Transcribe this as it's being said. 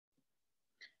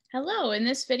Hello, in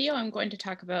this video, I'm going to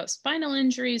talk about spinal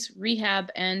injuries,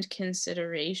 rehab, and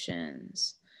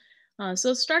considerations.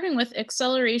 So starting with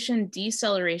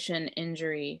acceleration-deceleration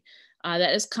injury,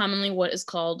 that is commonly what is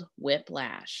called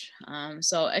whiplash.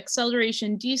 So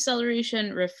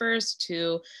acceleration-deceleration refers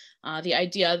to the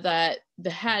idea that the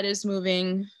head is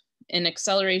moving in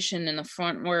acceleration in the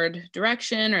frontward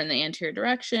direction or in the anterior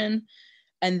direction,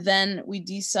 and then we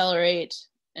decelerate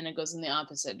and it goes in the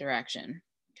opposite direction.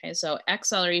 Okay, so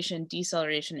acceleration,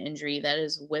 deceleration injury, that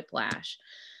is whiplash.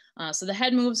 So the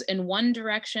head moves in one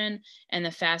direction and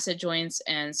the facet joints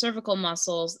and cervical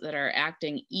muscles that are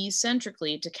acting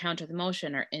eccentrically to counter the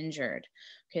motion are injured.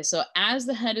 Okay, so as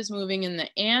the head is moving in the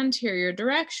anterior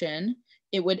direction,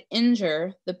 it would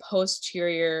injure the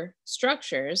posterior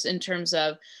structures in terms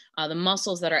of the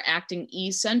muscles that are acting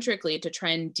eccentrically to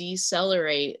try and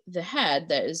decelerate the head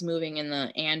that is moving in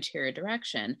the anterior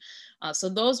direction. So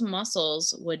those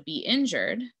muscles would be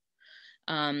injured.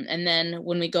 And then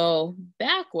when we go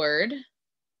backward,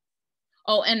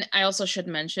 oh, and I also should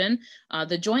mention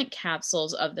the joint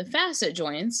capsules of the facet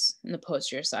joints in the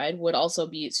posterior side would also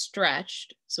be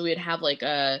stretched. So we'd have like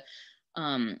a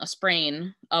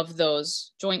sprain of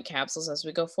those joint capsules as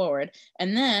we go forward.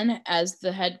 And then as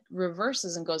the head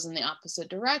reverses and goes in the opposite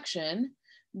direction,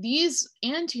 these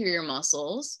anterior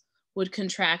muscles would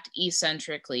contract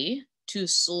eccentrically to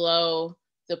slow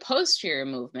the posterior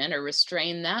movement or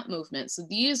restrain that movement. So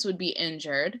these would be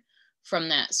injured from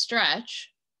that stretch.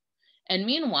 And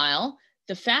meanwhile,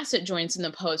 the facet joints in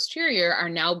the posterior are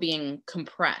now being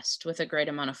compressed with a great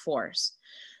amount of force.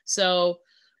 So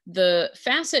the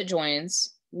facet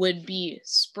joints would be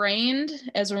sprained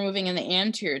as we're moving in the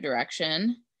anterior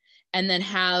direction and then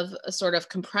have a sort of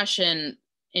compression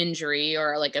injury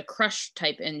or like a crush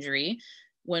type injury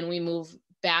when we move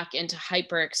back into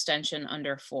hyperextension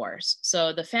under force.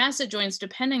 So the facet joints,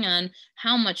 depending on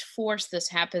how much force this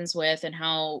happens with and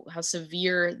how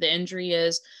severe the injury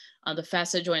is, the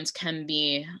facet joints can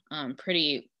be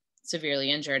pretty severely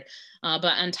injured. But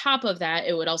on top of that,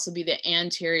 it would also be the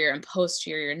anterior and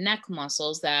posterior neck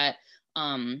muscles that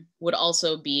would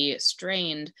also be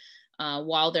strained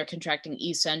while they're contracting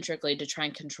eccentrically to try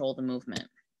and control the movement.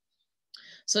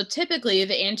 So typically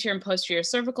the anterior and posterior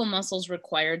cervical muscles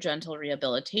require gentle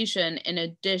rehabilitation in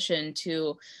addition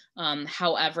to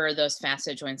however those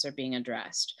facet joints are being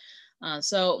addressed.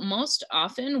 So most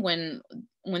often when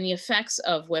the effects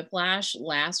of whiplash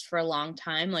last for a long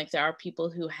time, like there are people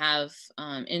who have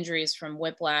injuries from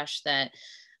whiplash that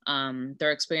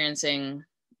they're experiencing,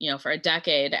 for a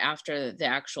decade after the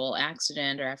actual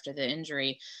accident or after the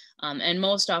injury. And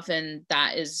most often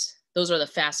those are the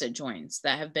facet joints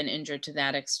that have been injured to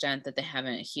that extent that they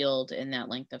haven't healed in that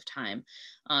length of time.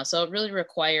 So it really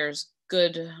requires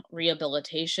good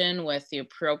rehabilitation with the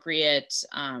appropriate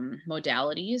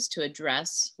modalities to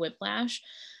address whiplash.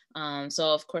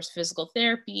 So of course, physical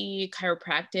therapy,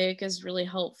 chiropractic is really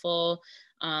helpful.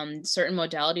 Certain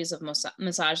modalities of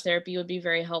massage therapy would be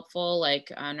very helpful,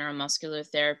 like neuromuscular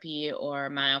therapy or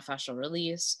myofascial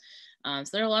release. So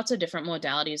there are lots of different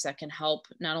modalities that can help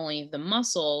not only the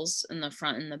muscles in the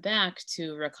front and the back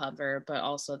to recover, but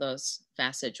also those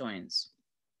facet joints.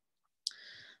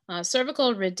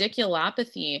 Cervical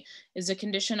radiculopathy is a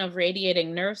condition of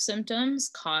radiating nerve symptoms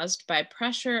caused by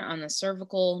pressure on the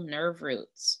cervical nerve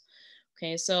roots.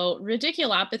 Okay, so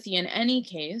radiculopathy in any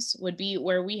case would be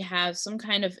where we have some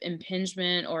kind of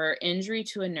impingement or injury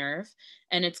to a nerve,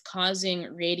 and it's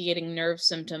causing radiating nerve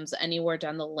symptoms anywhere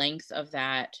down the length of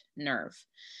that nerve.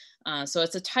 So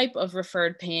it's a type of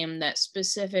referred pain that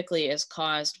specifically is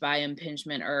caused by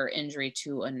impingement or injury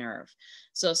to a nerve.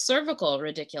 So cervical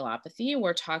radiculopathy,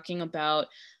 we're talking about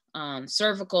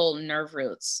cervical nerve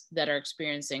roots that are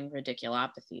experiencing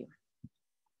radiculopathy.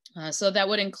 So that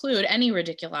would include, any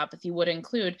radiculopathy would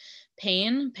include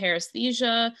pain,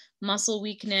 paresthesia, muscle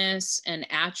weakness, and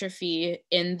atrophy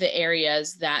in the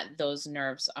areas that those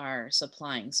nerves are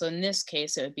supplying. So in this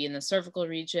case, it would be in the cervical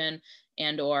region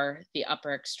and or the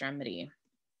upper extremity.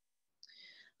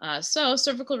 So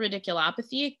cervical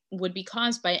radiculopathy would be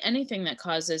caused by anything that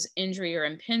causes injury or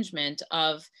impingement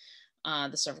of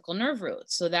the cervical nerve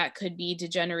roots. So that could be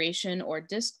degeneration or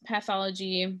disc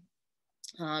pathology.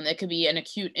 It could be an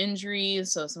acute injury,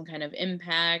 so some kind of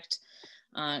impact.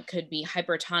 Could be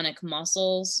hypertonic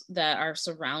muscles that are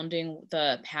surrounding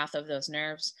the path of those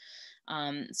nerves.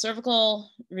 Cervical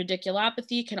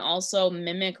radiculopathy can also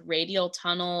mimic radial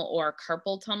tunnel or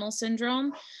carpal tunnel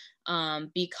syndrome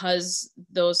because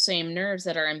those same nerves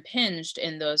that are impinged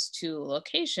in those two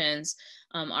locations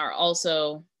are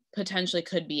also potentially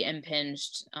could be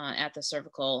impinged at the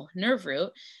cervical nerve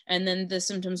root. And then the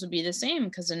symptoms would be the same,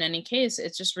 because in any case,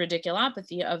 it's just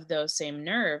radiculopathy of those same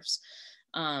nerves.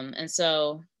 And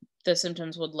so the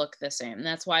symptoms would look the same.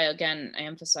 That's why, again, I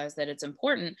emphasize that it's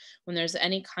important when there's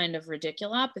any kind of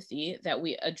radiculopathy that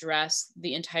we address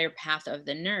the entire path of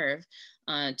the nerve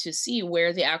to see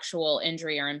where the actual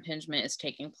injury or impingement is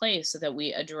taking place, so that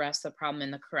we address the problem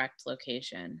in the correct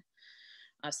location.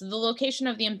 So the location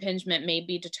of the impingement may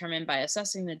be determined by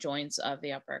assessing the joints of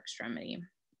the upper extremity.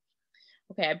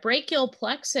 Okay, a brachial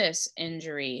plexus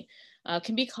injury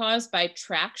can be caused by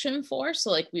traction force,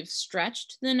 so like we've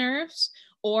stretched the nerves,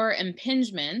 or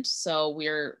impingement, so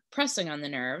we're pressing on the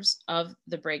nerves of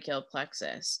the brachial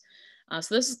plexus.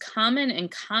 So this is common in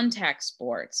contact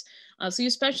sports. So you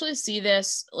especially see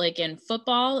this like in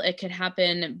football. It could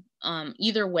happen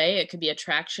either way. It could be a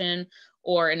traction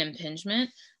or an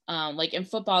impingement. Like in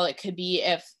football, it could be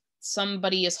if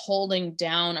somebody is holding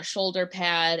down a shoulder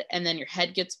pad and then your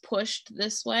head gets pushed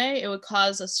this way, it would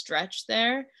cause a stretch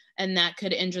there, and that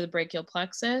could injure the brachial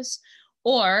plexus.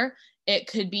 Or it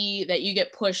could be that you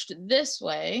get pushed this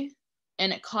way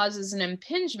and it causes an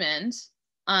impingement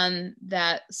on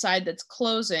that side that's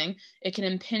closing. It can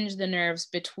impinge the nerves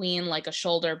between like a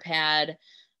shoulder pad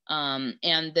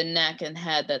and the neck and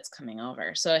head that's coming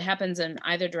over. So it happens in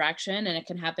either direction, and it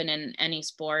can happen in any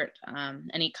sport,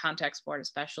 any contact sport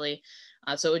especially.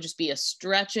 So it would just be a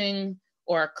stretching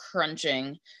or a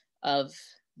crunching of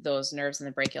those nerves in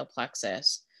the brachial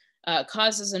plexus.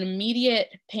 Causes an immediate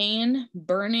pain,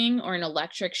 burning, or an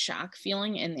electric shock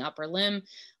feeling in the upper limb,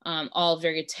 all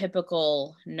very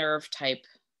typical nerve type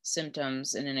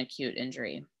symptoms in an acute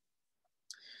injury.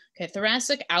 Okay,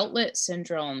 thoracic outlet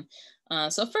syndrome.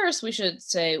 So first we should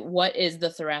say, what is the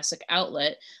thoracic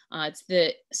outlet? It's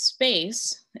the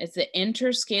space, it's the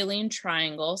interscalene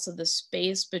triangle, so the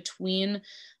space between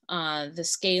the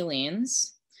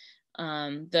scalenes,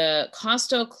 the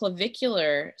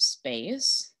costoclavicular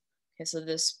space, okay, so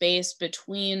the space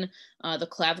between the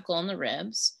clavicle and the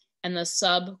ribs, and the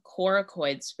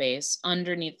subcoracoid space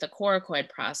underneath the coracoid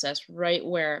process, right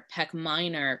where pec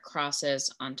minor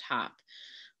crosses on top.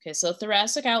 Okay, so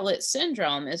thoracic outlet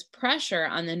syndrome is pressure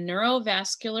on the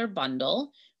neurovascular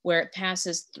bundle where it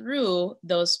passes through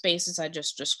those spaces I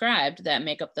just described that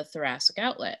make up the thoracic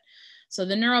outlet. So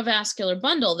the neurovascular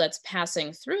bundle that's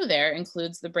passing through there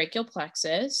includes the brachial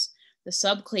plexus, the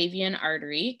subclavian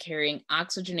artery carrying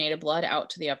oxygenated blood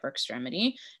out to the upper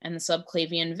extremity, and the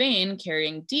subclavian vein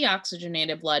carrying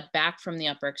deoxygenated blood back from the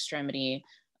upper extremity,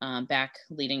 back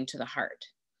leading to the heart.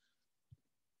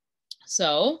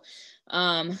 So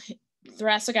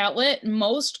thoracic outlet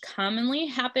most commonly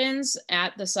happens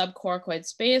at the subcoracoid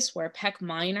space where pec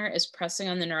minor is pressing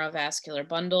on the neurovascular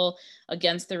bundle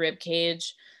against the rib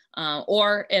cage.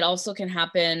 Or it also can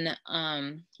happen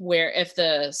where if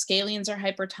the scalenes are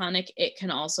hypertonic, it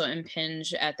can also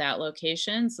impinge at that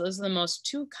location. So those are the most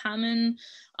two common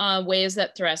ways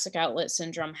that thoracic outlet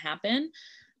syndrome happen.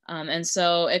 And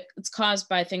so it's caused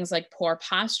by things like poor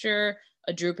posture,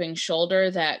 a drooping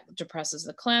shoulder that depresses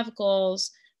the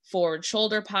clavicles, forward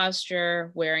shoulder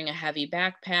posture, wearing a heavy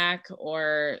backpack,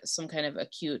 or some kind of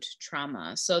acute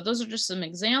trauma. So those are just some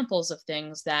examples of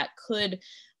things that could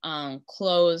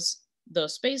close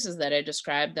those spaces that I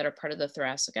described that are part of the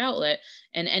thoracic outlet,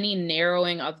 and any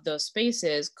narrowing of those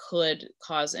spaces could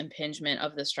cause impingement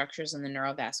of the structures in the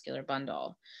neurovascular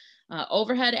bundle.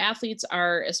 Overhead athletes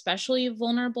are especially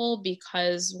vulnerable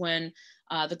because when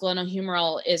the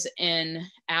glenohumeral is in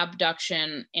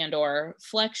abduction and or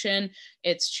flexion,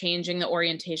 it's changing the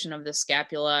orientation of the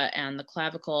scapula and the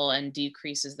clavicle and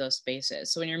decreases those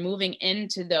spaces. So when you're moving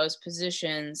into those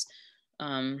positions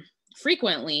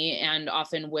frequently and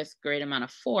often with great amount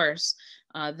of force,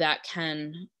 that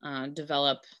can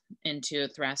develop into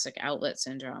thoracic outlet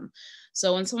syndrome.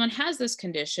 So when someone has this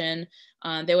condition,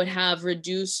 they would have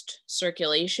reduced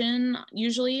circulation.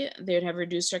 Usually they would have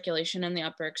reduced circulation in the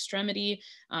upper extremity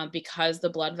because the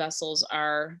blood vessels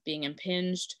are being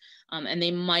impinged, and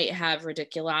they might have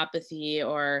radiculopathy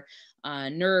or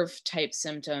nerve type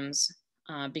symptoms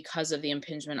because of the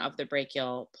impingement of the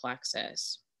brachial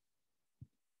plexus.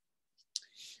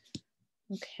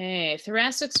 Okay,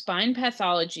 thoracic spine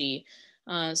pathology.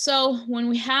 So when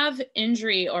we have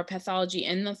injury or pathology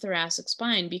in the thoracic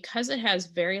spine, because it has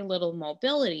very little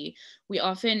mobility, we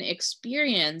often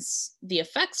experience the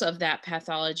effects of that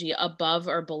pathology above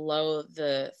or below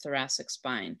the thoracic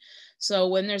spine. So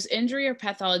when there's injury or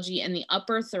pathology in the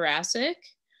upper thoracic,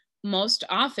 most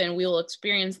often we will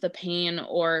experience the pain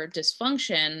or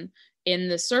dysfunction in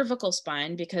the cervical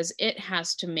spine because it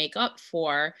has to make up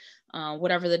for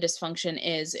whatever the dysfunction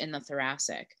is in the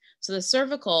thoracic. So the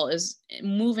cervical is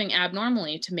moving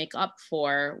abnormally to make up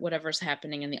for whatever's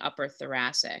happening in the upper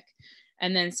thoracic.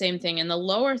 And then same thing in the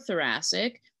lower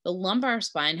thoracic, the lumbar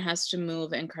spine has to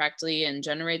move incorrectly and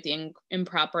generate the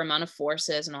improper amount of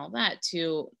forces and all that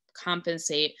to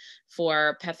compensate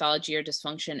for pathology or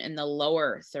dysfunction in the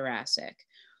lower thoracic.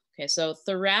 Okay, so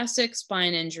thoracic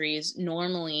spine injuries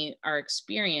normally are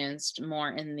experienced more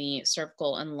in the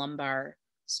cervical and lumbar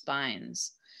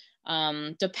spines.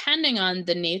 Depending on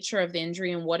the nature of the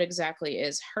injury and what exactly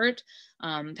is hurt,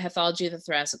 pathology of the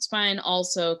thoracic spine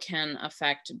also can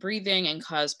affect breathing and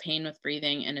cause pain with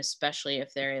breathing, and especially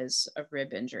if there is a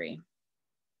rib injury.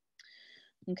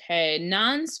 Okay,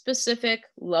 non-specific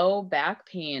low back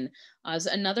pain is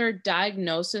another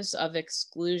diagnosis of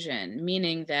exclusion,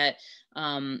 meaning that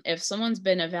if someone's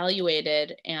been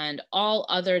evaluated and all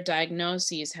other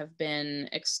diagnoses have been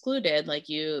excluded, like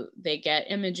they get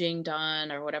imaging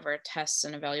done or whatever tests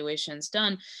and evaluations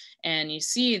done, and you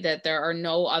see that there are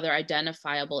no other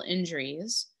identifiable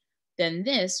injuries, then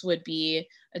this would be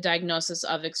a diagnosis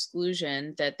of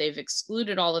exclusion, that they've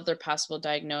excluded all of their possible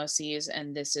diagnoses,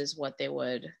 and this is what they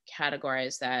would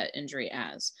categorize that injury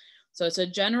as. So it's a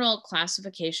general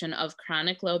classification of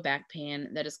chronic low back pain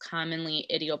that is commonly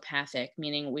idiopathic,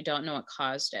 meaning we don't know what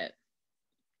caused it.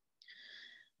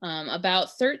 About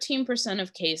 13%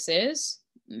 of cases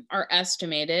are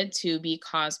estimated to be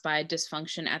caused by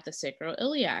dysfunction at the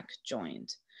sacroiliac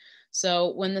joint.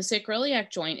 So when the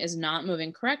sacroiliac joint is not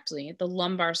moving correctly, the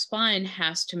lumbar spine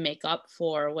has to make up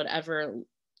for whatever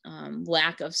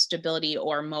lack of stability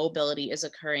or mobility is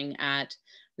occurring at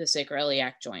the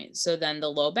sacroiliac joint. So then the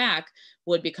low back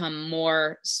would become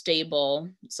more stable,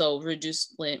 so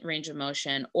reduced range of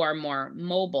motion, or more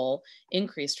mobile,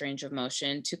 increased range of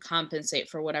motion, to compensate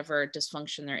for whatever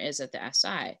dysfunction there is at the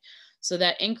SI. So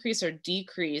that increase or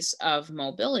decrease of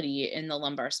mobility in the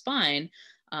lumbar spine,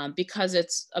 because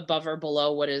it's above or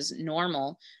below what is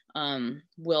normal,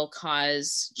 will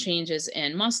cause changes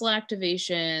in muscle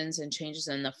activations and changes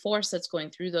in the force that's going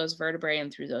through those vertebrae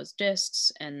and through those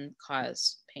discs, and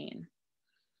cause pain.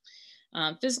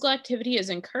 Physical activity is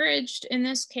encouraged in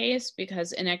this case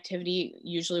because inactivity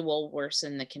usually will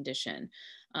worsen the condition.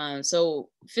 So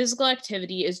physical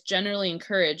activity is generally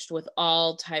encouraged with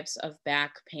all types of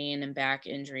back pain and back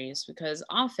injuries, because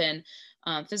often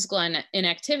physical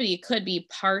inactivity could be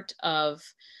part of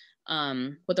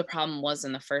what the problem was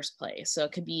in the first place. So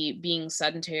it could be being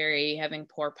sedentary, having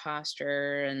poor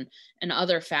posture, and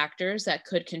other factors that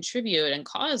could contribute and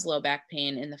cause low back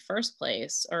pain in the first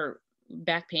place, or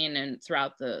back pain and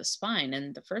throughout the spine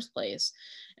in the first place.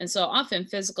 And so often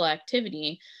physical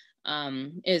activity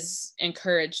is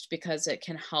encouraged because it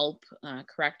can help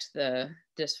correct the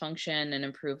dysfunction and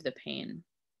improve the pain.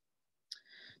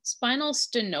 Spinal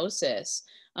stenosis.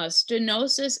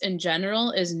 Stenosis in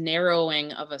general is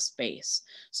narrowing of a space.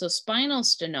 So spinal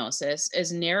stenosis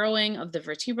is narrowing of the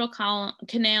vertebral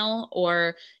canal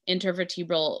or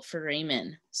intervertebral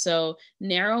foramen. So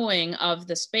narrowing of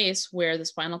the space where the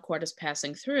spinal cord is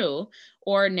passing through,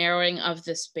 or narrowing of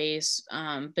the space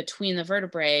between the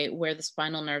vertebrae where the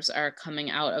spinal nerves are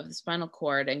coming out of the spinal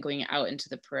cord and going out into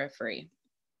the periphery.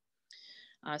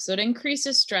 So it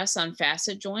increases stress on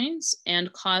facet joints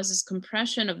and causes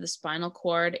compression of the spinal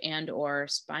cord and or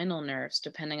spinal nerves,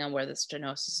 depending on where the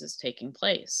stenosis is taking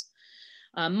place.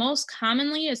 Most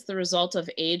commonly, it's the result of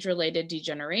age-related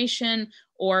degeneration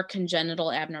or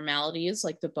congenital abnormalities,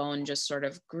 like the bone just sort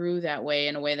of grew that way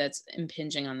in a way that's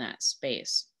impinging on that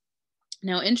space.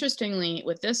 Now, interestingly,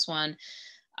 with this one,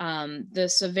 the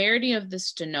severity of the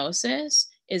stenosis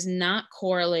is not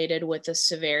correlated with the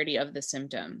severity of the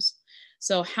symptoms.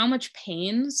 So how much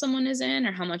pain someone is in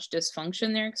or how much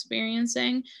dysfunction they're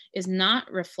experiencing is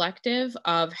not reflective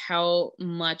of how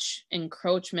much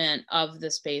encroachment of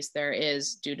the space there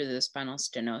is due to the spinal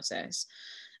stenosis.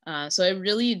 So it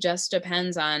really just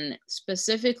depends on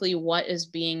specifically what is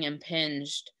being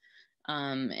impinged,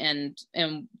 and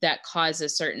that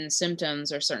causes certain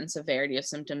symptoms or certain severity of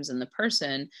symptoms in the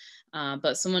person.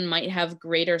 But someone might have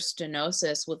greater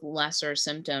stenosis with lesser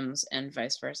symptoms and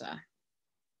vice versa.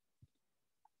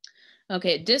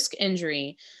 Okay, disc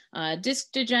injury.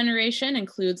 Disc degeneration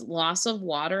includes loss of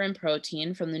water and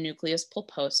protein from the nucleus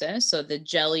pulposus, so the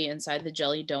jelly inside the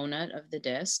jelly donut of the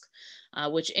disc,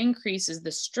 which increases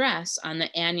the stress on the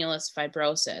annulus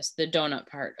fibrosus, the donut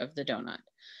part of the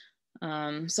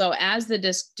donut. So as the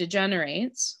disc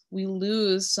degenerates, we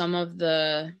lose some of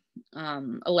the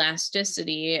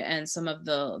elasticity and some of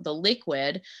the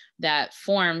liquid that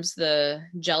forms the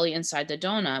jelly inside the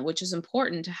donut, which is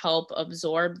important to help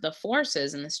absorb the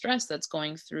forces and the stress that's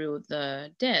going through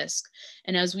the disc.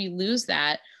 And as we lose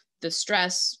that, the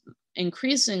stress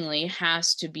increasingly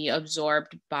has to be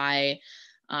absorbed by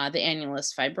the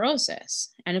annulus fibrosus.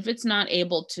 And if it's not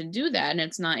able to do that, and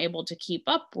it's not able to keep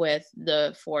up with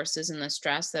the forces and the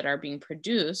stress that are being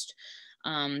produced,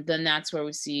 then that's where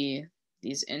we see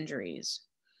these injuries.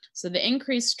 So the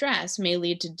increased stress may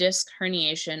lead to disc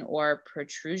herniation or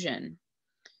protrusion.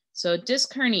 So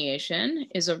disc herniation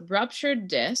is a ruptured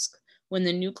disc when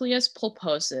the nucleus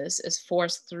pulposus is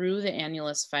forced through the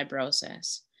annulus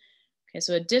fibrosus. Okay,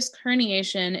 so a disc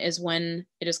herniation is when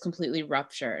it is completely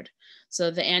ruptured.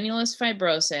 So the annulus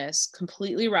fibrosus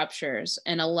completely ruptures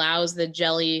and allows the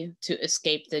jelly to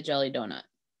escape the jelly donut.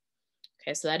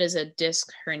 Okay, so that is a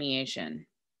disc herniation.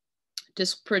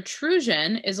 Disc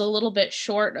protrusion is a little bit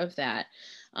short of that.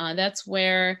 That's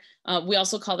where we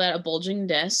also call that a bulging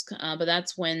disc, but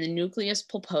that's when the nucleus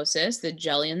pulposus, the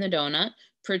jelly in the donut,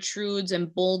 protrudes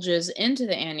and bulges into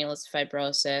the annulus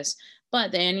fibrosus,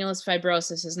 but the annulus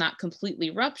fibrosus is not completely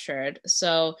ruptured,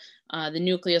 so the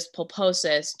nucleus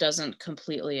pulposus doesn't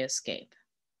completely escape.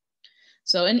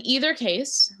 So in either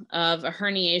case of a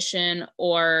herniation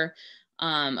or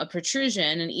a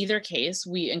protrusion, in either case,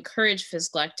 we encourage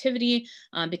physical activity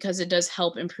because it does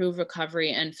help improve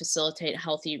recovery and facilitate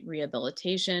healthy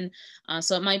rehabilitation.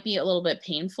 So it might be a little bit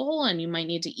painful and you might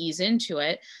need to ease into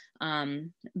it,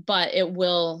 but it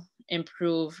will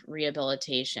improve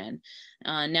rehabilitation.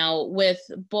 Now, with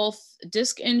both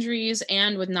disc injuries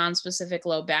and with nonspecific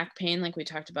low back pain, like we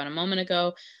talked about a moment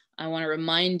ago, I want to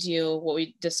remind you what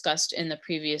we discussed in the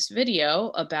previous video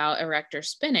about erector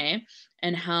spinae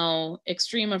and how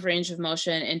extreme of range of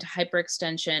motion into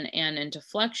hyperextension and into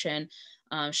flexion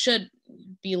should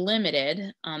be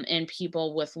limited in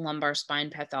people with lumbar spine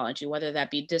pathology, whether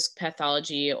that be disc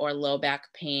pathology or low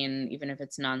back pain, even if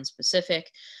it's nonspecific,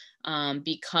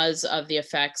 because of the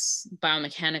effects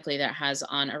biomechanically that has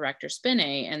on erector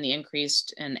spinae and the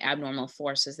increased and abnormal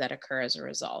forces that occur as a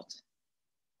result.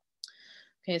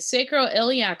 Okay,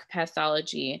 sacroiliac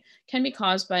pathology can be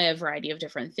caused by a variety of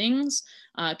different things.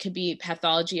 It could be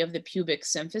pathology of the pubic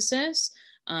symphysis.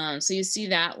 So you see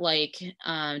that like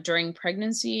during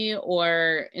pregnancy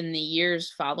or in the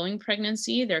years following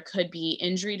pregnancy, there could be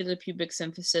injury to the pubic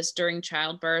symphysis during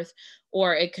childbirth,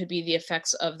 or it could be the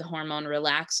effects of the hormone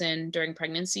relaxin during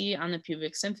pregnancy on the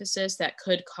pubic symphysis that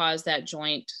could cause that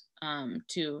joint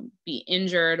to be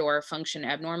injured or function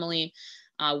abnormally.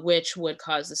 Which would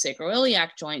cause the sacroiliac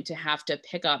joint to have to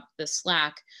pick up the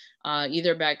slack,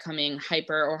 either by becoming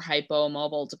hyper or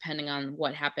hypomobile, depending on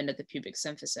what happened at the pubic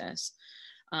symphysis.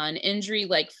 An injury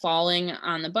like falling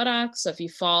on the buttocks, so if you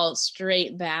fall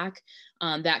straight back,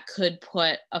 that could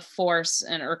put a force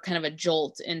or kind of a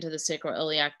jolt into the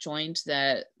sacroiliac joint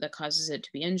that causes it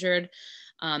to be injured.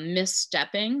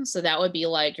 Misstepping, so that would be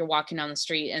like you're walking down the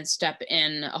street and step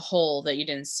in a hole that you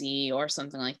didn't see or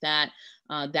something like that.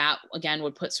 That again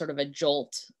would put sort of a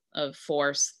jolt of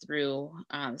force through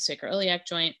the sacroiliac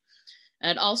joint.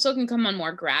 It also can come on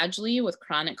more gradually with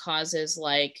chronic causes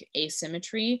like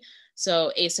asymmetry.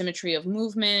 So asymmetry of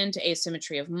movement,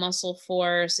 asymmetry of muscle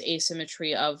force,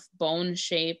 asymmetry of bone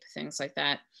shape, things like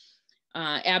that.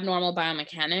 Abnormal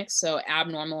biomechanics, so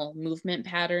abnormal movement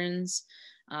patterns,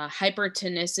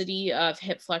 hypertonicity of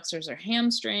hip flexors or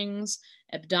hamstrings,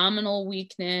 abdominal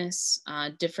weakness,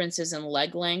 differences in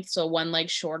leg length. So one leg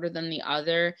shorter than the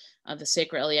other, the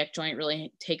sacroiliac joint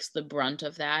really takes the brunt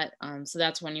of that. So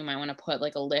that's when you might want to put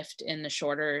like a lift in the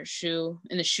shorter shoe,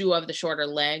 in the shoe of the shorter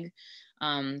leg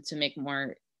to make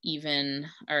more even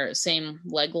or same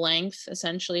leg length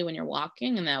essentially when you're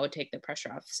walking, and that would take the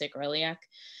pressure off the sacroiliac.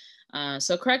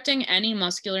 So correcting any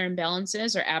muscular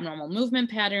imbalances or abnormal movement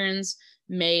patterns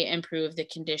may improve the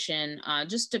condition,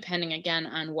 just depending again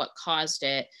on what caused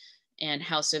it and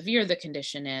how severe the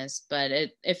condition is. But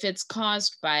if it's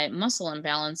caused by muscle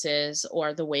imbalances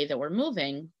or the way that we're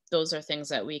moving, those are things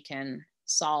that we can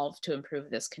solve to improve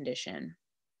this condition.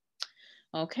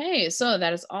 Okay, so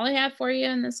that is all I have for you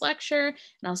in this lecture, and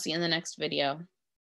I'll see you in the next video.